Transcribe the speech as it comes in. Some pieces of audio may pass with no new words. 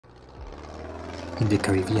In the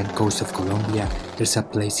Caribbean coast of Colombia, there's a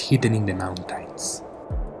place hidden in the mountains.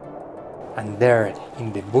 And there,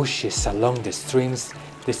 in the bushes along the streams,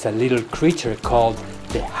 there's a little creature called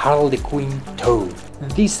the Harlequin toad.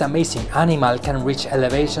 This amazing animal can reach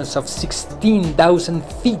elevations of 16,000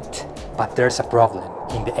 feet. But there's a problem.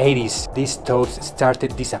 In the 80s, these toads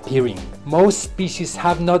started disappearing. Most species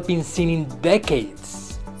have not been seen in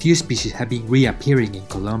decades. Few species have been reappearing in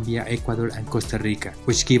Colombia, Ecuador and Costa Rica,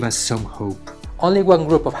 which give us some hope. Only one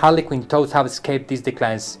group of Harlequin toads have escaped these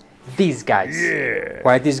declines. These guys. Yeah.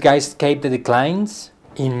 Why these guys escaped the declines?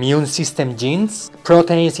 Immune system genes?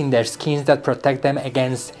 Proteins in their skins that protect them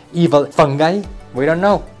against evil fungi? We don't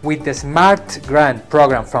know. With the SMART grant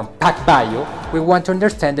program from PacBio, we want to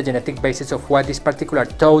understand the genetic basis of why these particular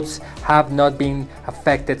toads have not been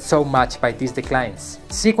affected so much by these declines.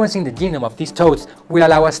 Sequencing the genome of these toads will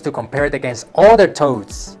allow us to compare it against other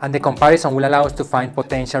toads, and the comparison will allow us to find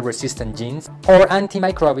potential resistant genes or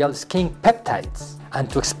antimicrobial skin peptides, and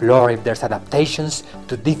to explore if there's adaptations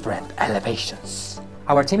to different elevations.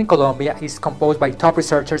 Our team in Colombia is composed by top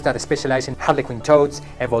researchers that specialize in Harlequin toads,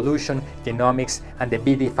 evolution, genomics, and the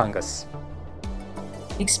BD fungus.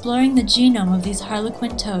 Exploring the genome of these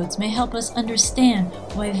Harlequin toads may help us understand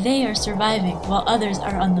why they are surviving while others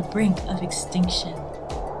are on the brink of extinction.